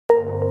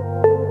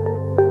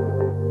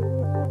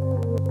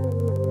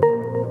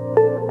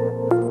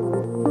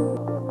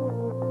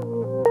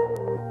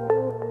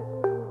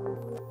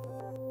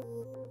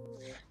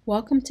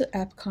Welcome to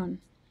EPCOM.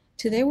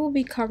 Today we'll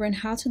be covering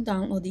how to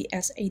download the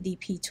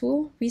SADP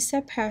tool,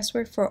 reset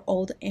password for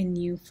old and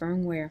new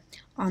firmware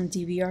on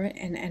DVR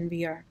and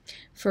NVR.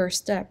 First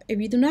step, if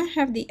you do not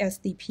have the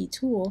SADP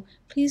tool,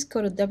 please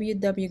go to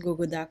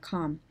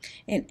www.google.com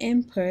and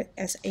input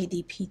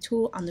SADP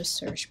tool on the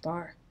search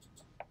bar.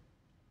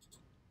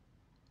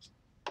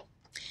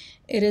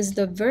 It is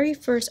the very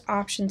first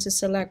option to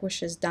select,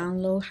 which is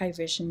Download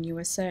Hikvision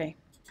USA.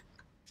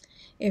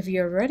 If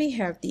you already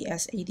have the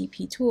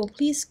SADP tool,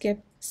 please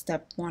skip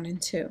step 1 and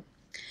 2.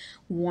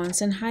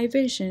 Once in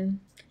Hikvision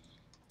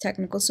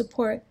Technical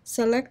Support,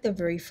 select the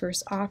very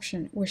first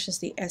option, which is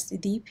the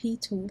SADP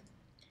tool,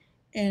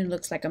 and it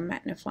looks like a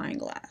magnifying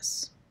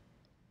glass.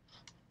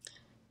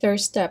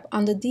 Third step,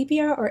 on the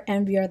DVR or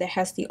NVR that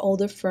has the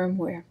older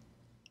firmware,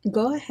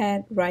 go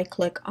ahead,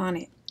 right-click on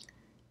it.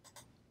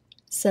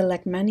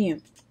 Select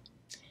Menu.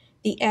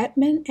 The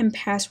admin and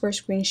password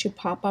screen should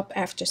pop up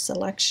after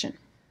selection.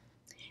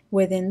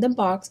 Within the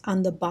box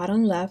on the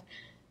bottom left,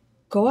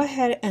 go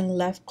ahead and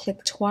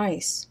left-click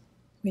twice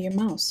with your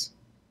mouse.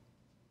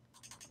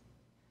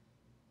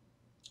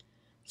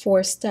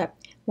 Fourth step,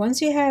 once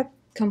you have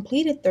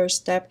completed third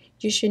step,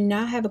 you should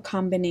now have a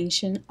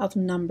combination of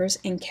numbers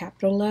in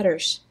capital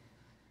letters.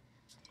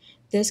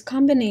 This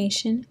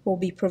combination will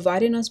be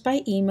provided us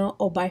by email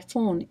or by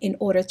phone in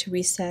order to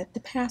reset the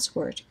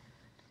password.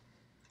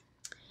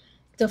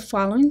 The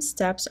following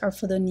steps are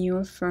for the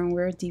newer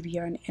firmware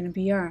DVR and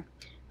NVR.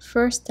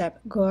 First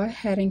step, go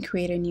ahead and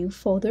create a new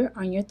folder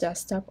on your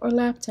desktop or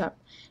laptop.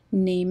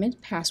 Name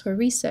it Password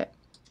Reset.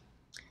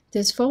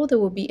 This folder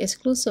will be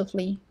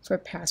exclusively for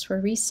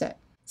password reset.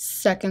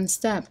 Second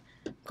step,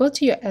 go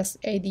to your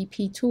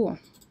SADP tool.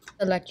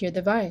 Select your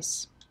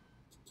device.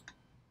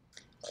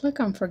 Click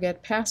on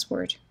Forget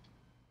Password.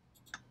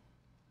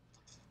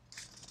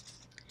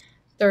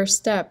 Third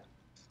step,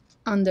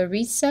 on the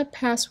Reset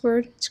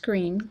Password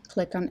screen,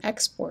 click on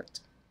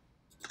Export.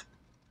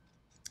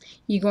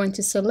 You're going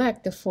to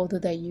select the folder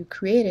that you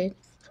created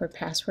for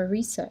password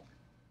reset.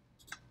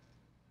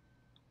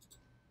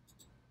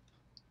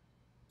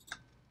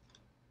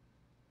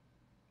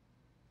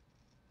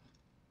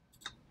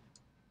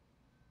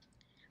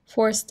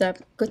 Fourth step,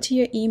 go to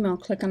your email,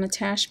 click on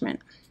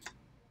Attachment.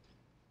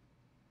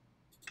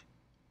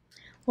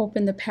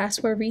 Open the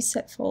password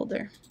reset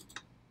folder.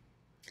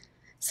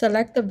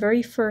 Select the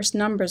very first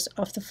numbers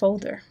of the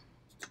folder.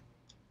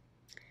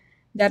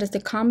 That is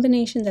the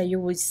combination that you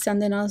will be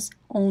sending us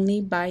only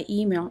by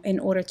email in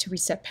order to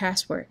reset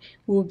password.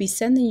 We will be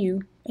sending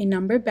you a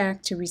number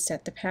back to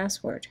reset the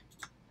password.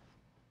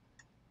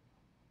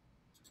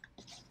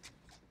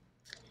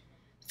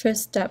 Fifth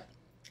step,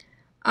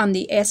 on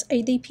the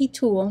SADP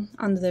tool,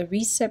 under the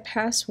Reset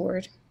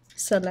Password,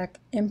 select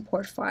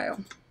Import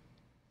File.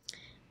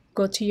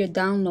 Go to your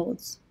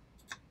Downloads.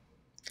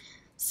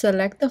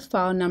 Select the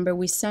file number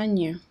we send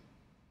you.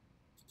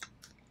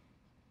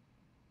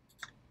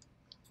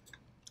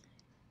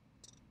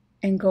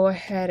 And go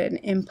ahead and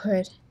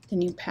input the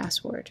new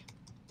password.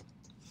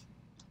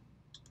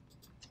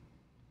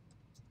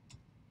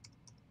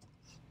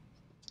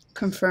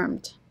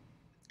 Confirmed.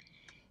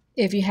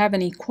 If you have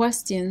any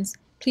questions,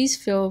 please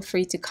feel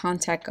free to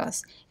contact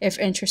us. If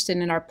interested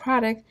in our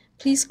product,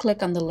 please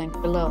click on the link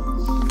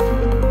below.